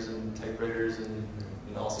makers and typewriters and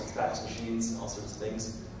all sorts of fax machines, all sorts of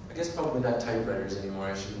things. I guess probably not typewriters anymore,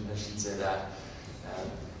 I shouldn't say that.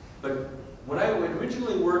 But when I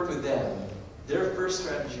originally worked with them, their first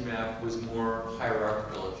strategy map was more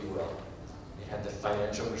hierarchical, if you will. It had the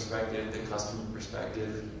financial perspective, the customer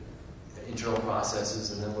perspective, the internal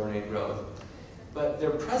processes, and then learning and growth. But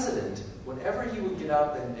their president, whenever he would get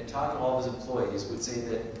up and talk to all of his employees, would say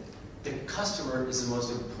that the customer is the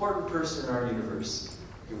most important person in our universe.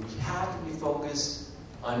 We have to be focused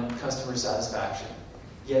on customer satisfaction.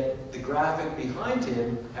 Yet the graphic behind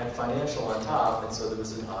him had financial on top, and so there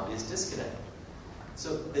was an obvious disconnect.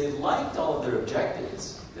 So they liked all of their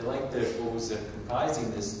objectives. They liked what was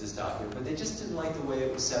comprising this document, but they just didn't like the way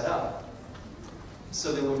it was set up.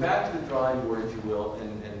 So they went back to the drawing board, if you will,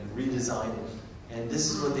 and redesigned it. And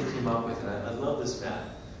this is what they came up with, and I love this map.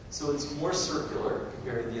 So it's more circular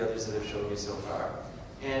compared to the others that I've shown you so far.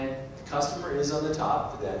 And the customer is on the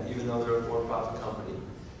top for them, even though they're a for-profit company.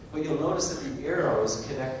 But you'll notice that the arrows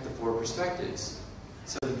connect the 4 perspectives.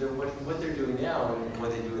 So that what they're doing now, and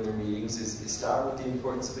what they do in their meetings, is they start with the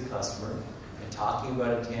importance of the customer and talking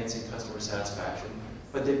about enhancing customer satisfaction.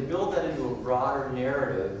 But they build that into a broader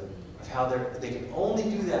narrative of how they can only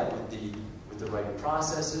do that with the right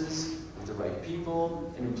processes, with the right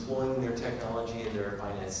people, and employing their technology and their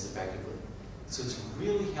finances effectively. So it's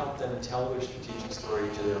really helped them tell their strategic story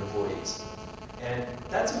to their employees. And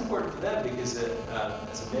that's important for them because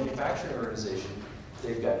as a manufacturing organization,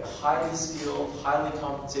 they've got highly skilled, highly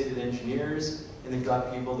compensated engineers, and they've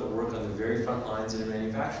got people that work on the very front lines in a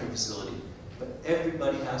manufacturing facility. But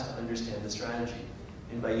everybody has to understand the strategy.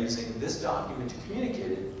 And by using this document to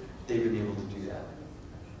communicate it, they've been able to do that.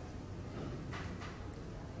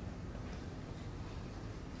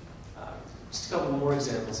 Just a couple more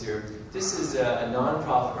examples here. This is a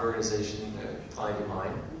nonprofit organization, a client of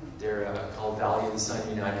mine. They're called Valley of the Sun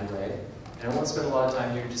United Way. And I won't spend a lot of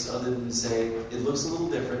time here just other than to say it looks a little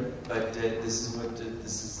different, but this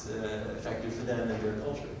is effective for them and their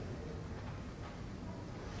culture.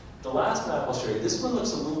 The last map I'll show you, this one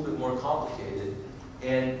looks a little bit more complicated.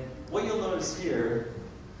 And what you'll notice here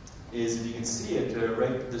is, if you can see it,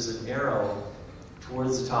 right, there's an arrow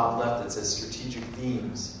towards the top left that says strategic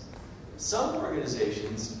themes. Some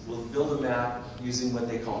organizations will build a map using what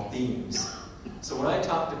they call themes. So when I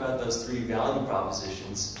talked about those 3 value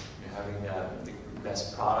propositions, having the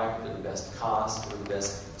best product, or the best cost, or the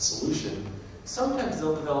best solution, sometimes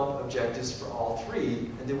they'll develop objectives for all 3,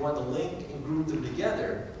 and they want to link and group them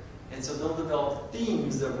together. And so they'll develop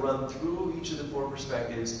themes that run through each of the 4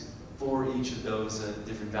 perspectives for each of those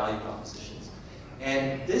different value propositions.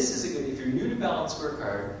 And this is a good, if you're new to Balanced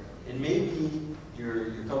Scorecard, and maybe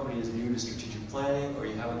your company is new to strategic planning, or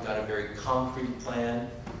you haven't got a very concrete plan,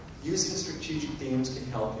 using strategic themes can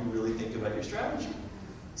help you really think about your strategy.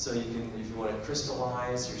 So you can, if you want to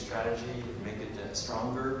crystallize your strategy and make it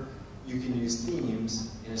stronger, you can use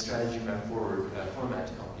themes in a strategy map forward format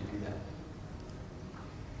to help you do that.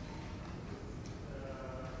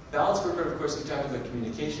 Balanced Scorecard, of course, we talked about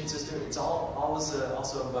communication system. It's always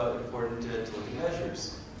also about important to look at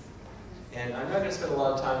measures. And I'm not going to spend a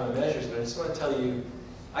lot of time on measures, but I just want to tell you,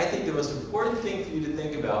 I think the most important thing for you to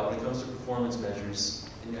think about when it comes to performance measures,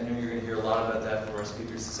 and I know you're going to hear a lot about that from our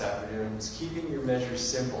speakers this afternoon, is keeping your measures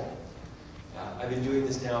simple. I've been doing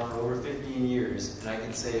this now for over 15 years, and I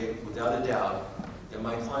can say without a doubt that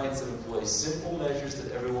my clients that employ simple measures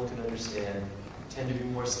that everyone can understand tend to be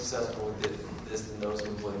more successful with this than those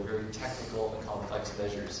who employ very technical and complex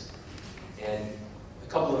measures. And a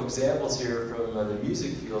couple of examples here from the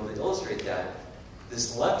music field that illustrate that.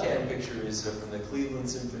 This left-hand picture is from the Cleveland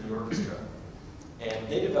Symphony Orchestra. And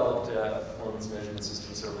they developed a performance measurement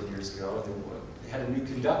system several years ago. They had a new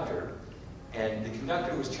conductor, and the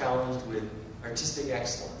conductor was challenged with artistic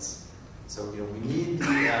excellence. So we need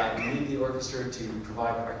the orchestra to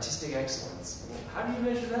provide artistic excellence. Well, how do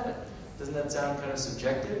you measure that? Doesn't that sound kind of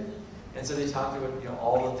subjective? And so they talked about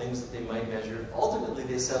all the things that they might measure. Ultimately,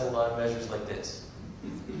 they settled on measures like this: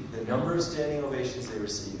 the number of standing ovations they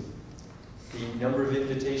receive, the number of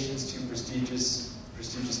invitations to prestigious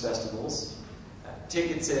festivals,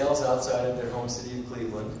 ticket sales outside of their home city of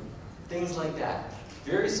Cleveland, things like that.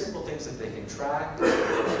 Very simple things that they can track.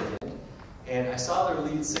 And I saw their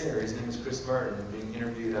lead singer, his name is Chris Martin, being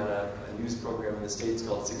interviewed on a news program in the States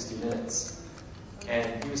called 60 Minutes.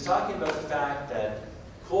 And he was talking about the fact that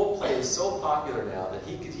Coldplay is so popular now that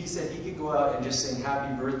he said he could go out and just sing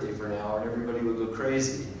Happy Birthday for an hour and everybody would go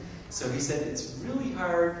crazy. So he said it's really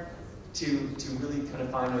hard to really kind of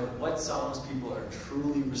find out what songs people are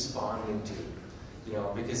truly responding to.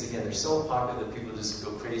 Because again, they're so popular that people just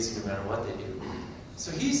go crazy no matter what they do.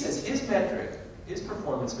 So he says his metric, his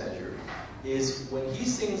performance measure, is when he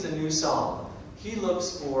sings a new song, he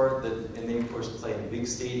looks for and they of course play in big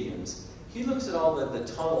stadiums, he looks at all the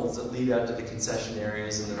tunnels that lead out to the concession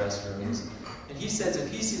areas and the restrooms, and he says if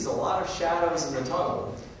he sees a lot of shadows in the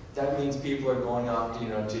tunnel, that means people are going off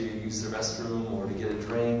to use the restroom or to get a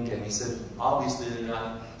drink, and he said obviously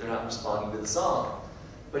they're not responding to the song.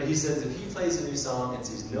 But he says if he plays a new song and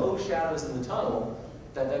sees no shadows in the tunnel,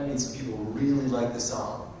 that means people really like the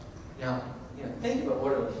song. Now, think about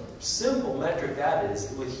what a simple metric that is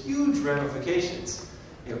with huge ramifications.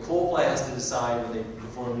 Coldplay has to decide when they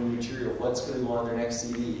perform new material what's going to go on their next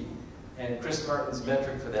CD. And Chris Martin's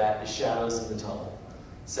metric for that is shadows in the tunnel.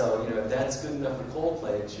 So, if that's good enough for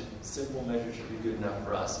Coldplay, simple measure should be good enough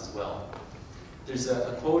for us as well. There's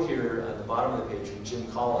a quote here at the bottom of the page from Jim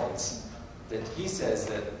Collins that he says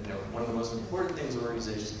that one of the most important things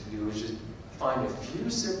organizations can do is just find a few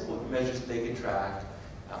simple measures that they can track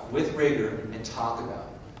with rigor and talk about.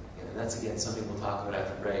 And that's, again, something we'll talk about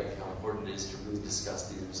after break, how important it is to really discuss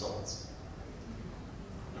these results.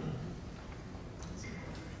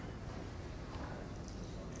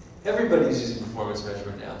 Everybody's using performance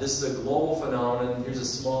measurement now. This is a global phenomenon. Here's a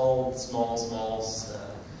small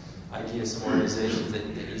idea of some organizations that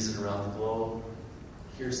use it around the globe.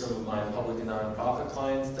 Here's some of my public and nonprofit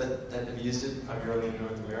clients that have used it, primarily in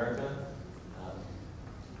North America.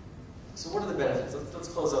 So what are the benefits? Let's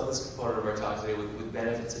close out this component of our talk today with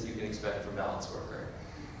benefits that you can expect from Balanced Scorecard.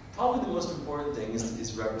 Probably the most important thing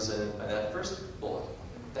is represented by that first bullet,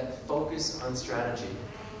 that focus on strategy.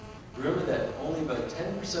 Remember that only about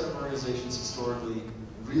 10% of organizations historically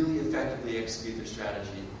really effectively execute their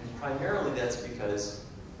strategy, and primarily that's because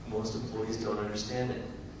most employees don't understand it.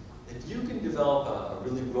 If you can develop a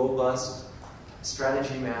really robust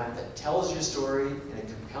strategy map that tells your story in a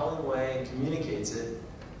compelling way and communicates it,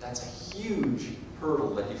 that's a huge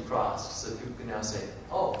hurdle that you've crossed. So people can now say,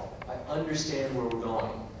 oh, I understand where we're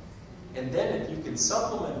going. And then if you can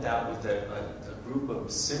supplement that with a group of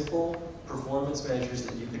simple performance measures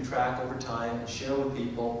that you can track over time and share with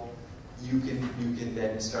people, you can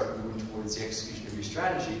then start moving towards the execution of your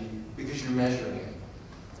strategy because you're measuring it.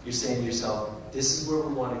 You're saying to yourself, this is where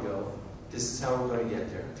we want to go. This is how we're going to get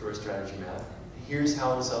there through our strategy map. Here's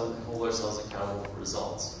how we hold ourselves accountable for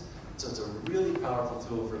results. So it's a really powerful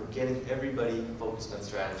tool for getting everybody focused on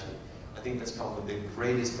strategy. I think that's probably the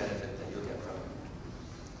greatest benefit that you'll get from it.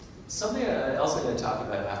 Something else I'm going to talk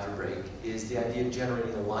about after break is the idea of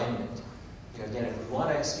generating alignment. You know, again, if we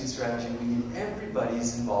want to execute strategy, we need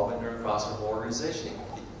everybody's involvement across our whole organization.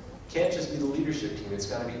 It can't just be the leadership team, it's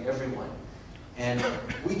got to be everyone. And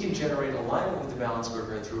we can generate alignment with the balanced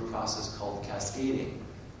scorecard through a process called cascading,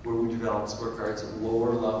 where we develop scorecards at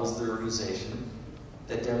lower levels of the organization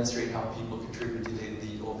that demonstrate how people contribute to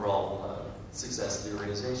the overall success of the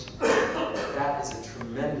organization. That is a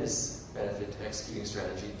tremendous benefit to executing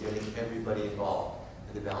strategy, getting everybody involved,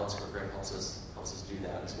 and the balanced scorecard helps us do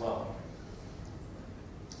that as well.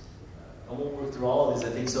 I won't work through all of these.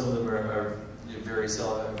 I think some of them are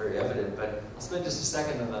very evident, but I'll spend just a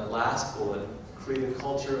second on that last bullet, create a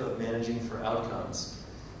culture of managing for outcomes.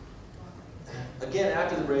 Again,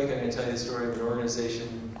 after the break, I'm going to tell you the story of an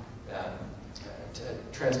organization,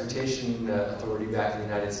 transportation authority back in the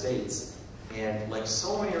United States. And like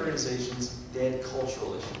so many organizations, they had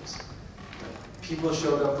cultural issues. People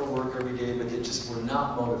showed up for work every day, but they just were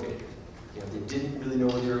not motivated. You know, they didn't really know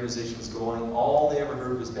where the organization was going. All they ever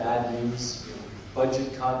heard was bad news, you know,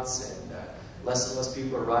 budget cuts, and less and less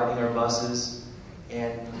people are riding our buses.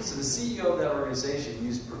 And so the CEO of that organization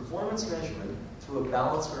used performance measurement through a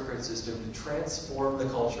balanced scorecard system to transform the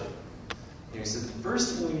culture. And he said, the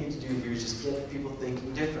first thing we need to do here is just get people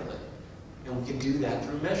thinking differently. And we can do that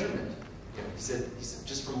through measurement. You know, he said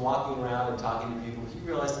just from walking around and talking to people, he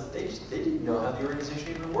realized that they didn't know how the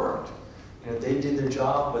organization even worked. You know, they did their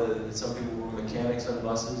job, whether some people were mechanics on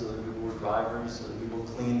buses, other people were drivers, other people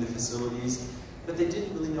cleaned the facilities, but they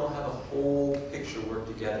didn't really know how the whole picture worked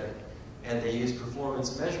together. And they used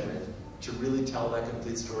performance measurement to really tell that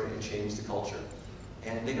complete story and change the culture.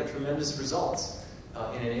 And they got tremendous results.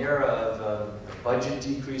 In an era of budget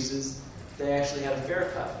decreases, they actually had a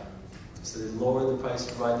fare cut. So they lowered the price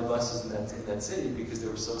to ride the buses in that city because they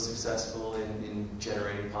were so successful in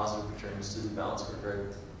generating positive returns through the balanced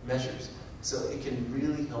scorecard measures. So it can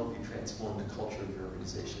really help you transform the culture of your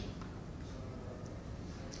organization.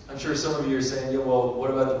 I'm sure some of you are saying, yeah, well,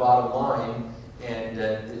 what about the bottom line? And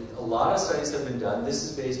a lot of studies have been done. This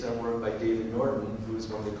is based on work by David Norton, who is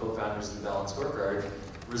one of the co-founders of the Balanced Scorecard,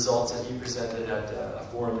 results that he presented at a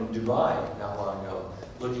forum in Dubai not long ago,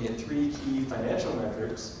 looking at 3 key financial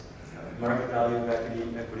metrics: market value of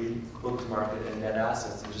equity, book to market, and net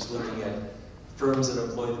assets, and just looking at firms that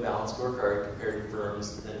employ the Balanced Scorecard compared to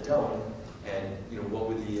firms that don't, and what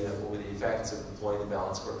were the effects of employing the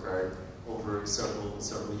Balanced Scorecard over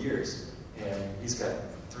several years. And he's got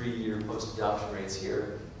 3-year post-adoption rates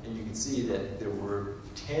here, and you can see that there were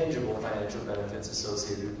tangible financial benefits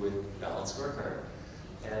associated with Balanced Scorecard.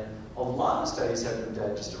 And a lot of studies have been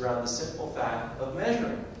done just around the simple fact of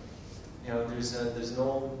measuring. You know, there's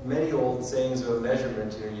many old sayings about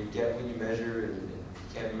measurement. You know, you get what you measure, and you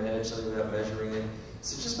can't manage something without measuring it.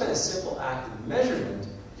 So just by the simple act of measurement,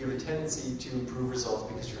 you have a tendency to improve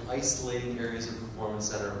results because you're isolating areas of performance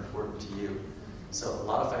that are important to you. So a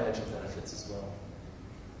lot of financial benefits as well.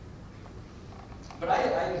 But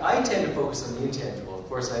I tend to focus on the intangible. Of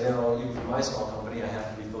course, I know even for my small company, I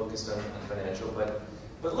have to be focused on financial.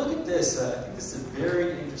 But look at this. I think this is a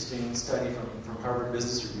very interesting study from Harvard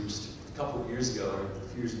Business Review just a couple of years ago, or a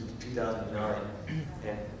few years, 2009.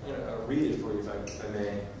 And I'll read it for you if I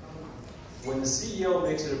may. When the CEO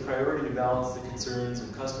makes it a priority to balance the concerns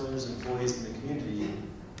of customers, employees, and the community,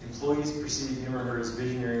 employees perceive him or her as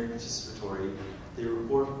visionary and participatory. They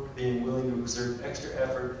report being willing to exert extra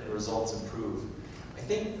effort, and results improve. I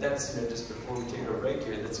think that's, just before we take our break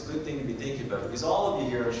here, that's a good thing to be thinking about, because all of you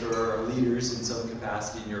here, I'm sure, are leaders in some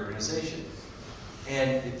capacity in your organization.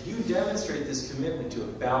 And if you demonstrate this commitment to a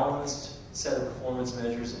balanced set of performance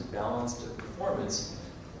measures and balanced performance,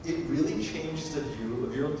 it really changes the view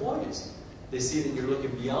of your employees. They see that you're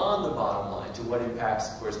looking beyond the bottom line to what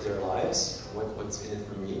impacts, of course, their lives, what's in it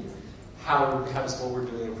for me, how does what we're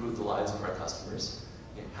doing improve the lives of our customers,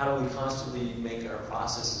 how do we constantly make our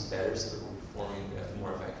processes better so that we're performing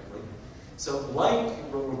more effectively. So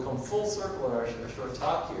we'll come full circle in our short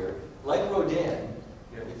talk here, like Rodin,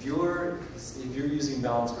 if you're using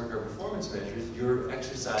balanced scorecard performance measures, you're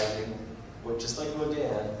exercising just like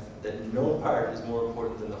Rodin, that no part is more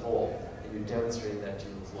important than the whole, and you're demonstrating that to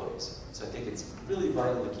your employees. So I think it's really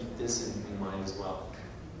vital to keep this in mind as well.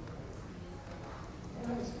 All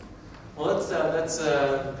right. Well, that's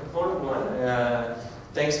component 1.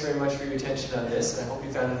 thanks very much for your attention on this, and I hope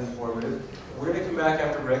you found it informative. We're going to come back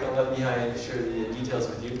after break. I'll let Mihai share the details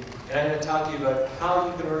with you. And I'm going to talk to you about how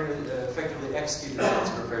you can effectively execute the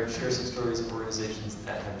Scorecard and share some stories of organizations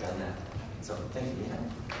that have done that. So, thank you,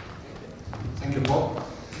 Mihai. Thank you, Paul.